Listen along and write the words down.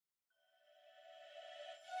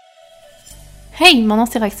Hey, mon nom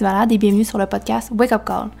c'est Roxy Valade et bienvenue sur le podcast Wake Up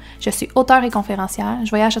Call. Je suis auteure et conférencière, je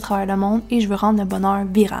voyage à travers le monde et je veux rendre le bonheur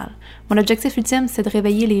viral. Mon objectif ultime, c'est de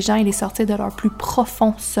réveiller les gens et les sortir de leur plus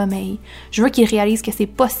profond sommeil. Je veux qu'ils réalisent que c'est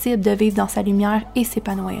possible de vivre dans sa lumière et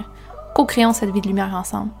s'épanouir. Co-créons cette vie de lumière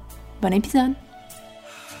ensemble. Bon épisode!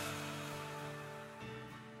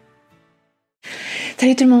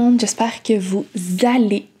 Salut tout le monde, j'espère que vous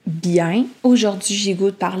allez bien. Aujourd'hui, j'ai goût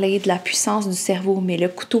de parler de la puissance du cerveau, mais le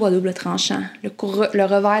couteau à double tranchant, le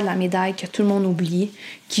revers de la médaille que tout le monde oublie,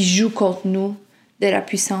 qui joue contre nous de la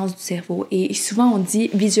puissance du cerveau. Et souvent, on dit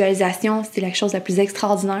visualisation, c'est la chose la plus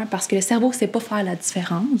extraordinaire parce que le cerveau ne sait pas faire la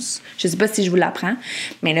différence. Je ne sais pas si je vous l'apprends,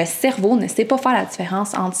 mais le cerveau ne sait pas faire la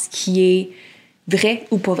différence entre ce qui est vrai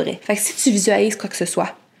ou pas vrai. Fait que si tu visualises quoi que ce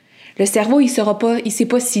soit, le cerveau, il ne sait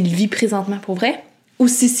pas s'il vit présentement pour vrai, ou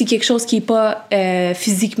si c'est quelque chose qui n'est pas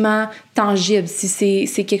physiquement tangible, si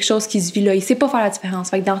c'est quelque chose qui se vit là. Il ne sait pas faire la différence.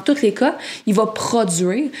 Fait que dans tous les cas, il va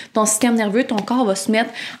produire, ton système nerveux, ton corps va se mettre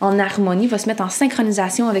en harmonie, va se mettre en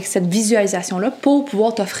synchronisation avec cette visualisation-là pour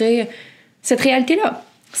pouvoir t'offrir cette réalité-là.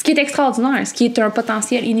 Ce qui est extraordinaire, ce qui est un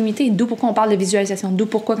potentiel illimité, d'où pourquoi on parle de visualisation, d'où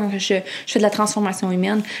pourquoi quand je fais de la transformation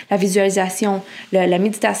humaine, la visualisation, la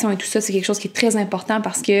méditation et tout ça, c'est quelque chose qui est très important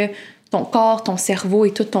parce que ton corps, ton cerveau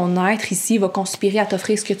et tout ton être ici va conspirer à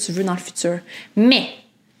t'offrir ce que tu veux dans le futur. Mais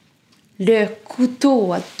le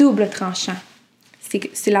couteau à double tranchant,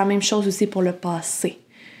 c'est la même chose aussi pour le passé.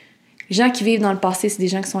 Les gens qui vivent dans le passé, c'est des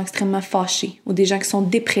gens qui sont extrêmement fâchés ou des gens qui sont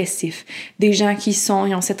dépressifs, des gens qui ils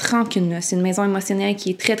ont cette rancune-là. C'est une maison émotionnelle qui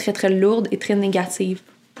est très, très, très lourde et très négative.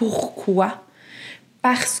 Pourquoi?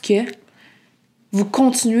 Parce que vous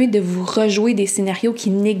continuez de vous rejouer des scénarios qui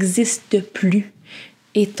n'existent plus.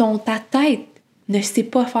 Et ta tête ne sait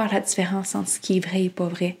pas faire la différence entre ce qui est vrai et pas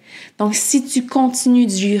vrai. Donc, si tu continues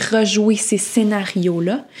de lui rejouer ces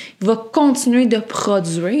scénarios-là, il va continuer de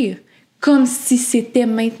produire comme si c'était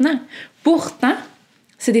maintenant. Pourtant,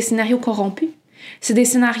 c'est des scénarios corrompus. C'est des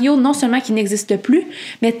scénarios non seulement qui n'existent plus,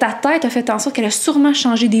 mais ta tête a fait en sorte qu'elle a sûrement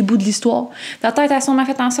changé des bouts de l'histoire. Ta tête a sûrement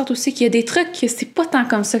fait en sorte aussi qu'il y a des trucs que c'est pas tant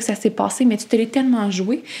comme ça que ça s'est passé, mais tu te l'es tellement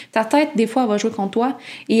joué. Ta tête, des fois, elle va jouer contre toi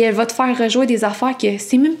et elle va te faire rejouer des affaires que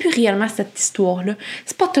c'est même plus réellement cette histoire-là.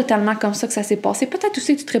 C'est pas totalement comme ça que ça s'est passé. Peut-être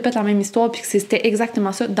aussi que tu te répètes la même histoire puis que c'était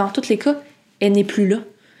exactement ça. Dans tous les cas, elle n'est plus là.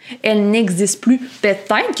 Elle n'existe plus.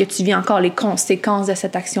 Peut-être que tu vis encore les conséquences de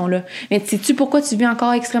cette action-là. Mais sais-tu pourquoi tu vis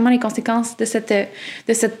encore extrêmement les conséquences de cette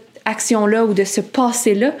action-là ou de ce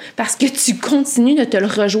passé-là? Parce que tu continues de te le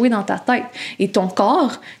rejouer dans ta tête. Et ton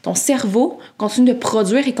corps, ton cerveau, continue de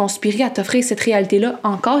produire et conspirer à t'offrir cette réalité-là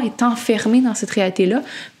encore et t'enfermer dans cette réalité-là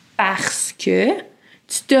parce que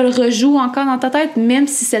tu te le rejoues encore dans ta tête, même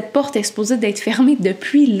si cette porte est supposée d'être fermée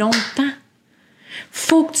depuis longtemps.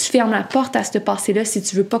 Faut que tu fermes la porte à ce passé-là si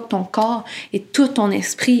tu veux pas que ton corps et tout ton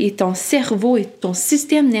esprit et ton cerveau et ton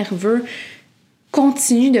système nerveux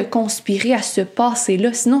continuent de conspirer à ce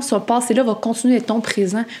passé-là. Sinon, ce passé-là va continuer d'être ton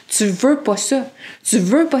présent. Tu veux pas ça. Tu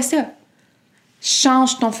veux pas ça.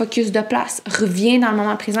 Change ton focus de place. Reviens dans le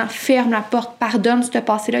moment présent. Ferme la porte. Pardonne ce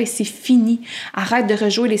passé-là et c'est fini. Arrête de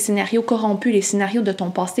rejouer les scénarios corrompus, les scénarios de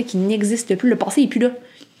ton passé qui n'existent plus. Le passé n'est plus là.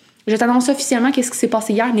 Je t'annonce officiellement qu'est-ce qui s'est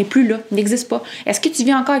passé hier n'est plus là, n'existe pas. Est-ce que tu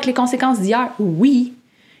vis encore avec les conséquences d'hier? Oui.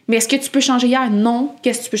 Mais est-ce que tu peux changer hier? Non.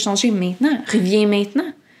 Qu'est-ce que tu peux changer maintenant? Reviens maintenant.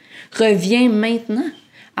 Reviens maintenant.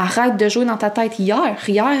 Arrête de jouer dans ta tête hier.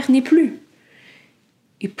 Hier n'est plus.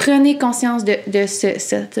 Et prenez conscience de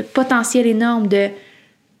ce potentiel énorme de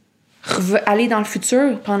aller dans le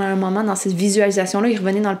futur pendant un moment dans cette visualisation-là et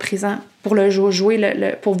revenir dans le présent pour le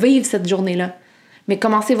jouer, pour vivre cette journée-là. Mais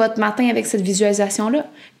commencez votre matin avec cette visualisation-là.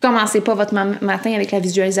 Commencez pas votre matin avec la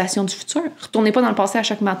visualisation du futur. Retournez pas dans le passé à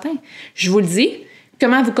chaque matin. Je vous le dis,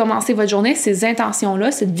 comment vous commencez votre journée, ces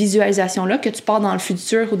intentions-là, cette visualisation-là, que tu pars dans le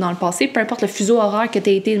futur ou dans le passé, peu importe le fuseau horaire que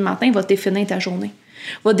tu as été le matin, va définir ta journée.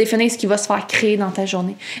 Va définir ce qui va se faire créer dans ta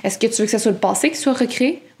journée. Est-ce que tu veux que ce soit le passé qui soit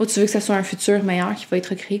recréé ou tu veux que ce soit un futur meilleur qui va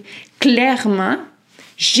être recréé? Clairement,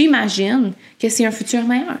 j'imagine que c'est un futur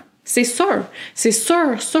meilleur. C'est sûr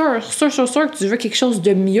que tu veux quelque chose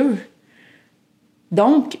de mieux.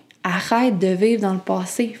 Donc, arrête de vivre dans le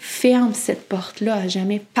passé. Ferme cette porte-là à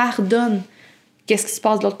jamais. Pardonne qu'est-ce qui se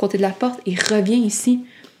passe de l'autre côté de la porte et reviens ici.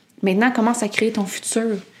 Maintenant, commence à créer ton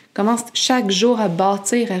futur. Commence chaque jour à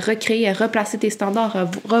bâtir, à recréer, à replacer tes standards, à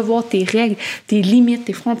revoir tes règles, tes limites,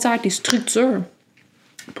 tes frontières, tes structures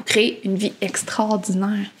pour créer une vie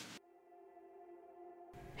extraordinaire.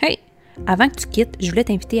 Hey! Avant que tu quittes, je voulais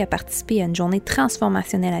t'inviter à participer à une journée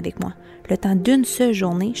transformationnelle avec moi. Le temps d'une seule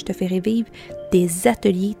journée, je te ferai vivre des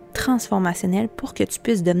ateliers transformationnels pour que tu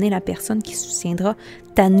puisses devenir la personne qui soutiendra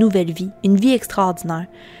ta nouvelle vie, une vie extraordinaire.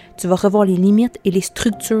 Tu vas revoir les limites et les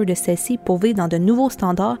structures de celle-ci pour vivre dans de nouveaux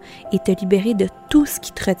standards et te libérer de tout ce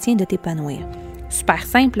qui te retient de t'épanouir. Super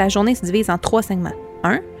simple, la journée se divise en 3 segments.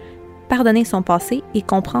 1. Pardonner son passé et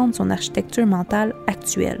comprendre son architecture mentale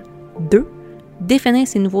actuelle. 2. Définir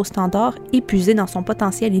ses nouveaux standards et puiser dans son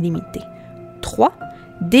potentiel illimité. 3.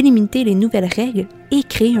 Délimiter les nouvelles règles et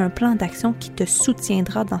créer un plan d'action qui te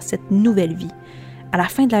soutiendra dans cette nouvelle vie. À la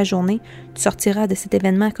fin de la journée, tu sortiras de cet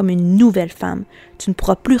événement comme une nouvelle femme. Tu ne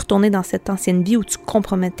pourras plus retourner dans cette ancienne vie où tu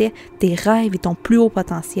compromettais tes rêves et ton plus haut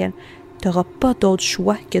potentiel. Tu n'auras pas d'autre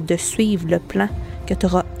choix que de suivre le plan que tu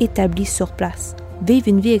auras établi sur place. Vivre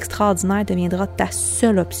une vie extraordinaire deviendra ta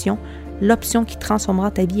seule option, l'option qui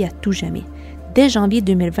transformera ta vie à tout jamais. Dès janvier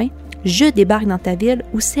 2020, je débarque dans ta ville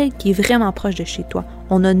ou celle qui est vraiment proche de chez toi.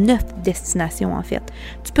 On a 9 destinations en fait.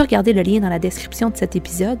 Tu peux regarder le lien dans la description de cet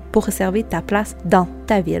épisode pour réserver ta place dans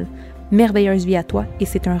ta ville. Merveilleuse vie à toi et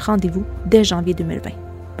c'est un rendez-vous dès janvier 2020.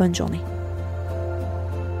 Bonne journée.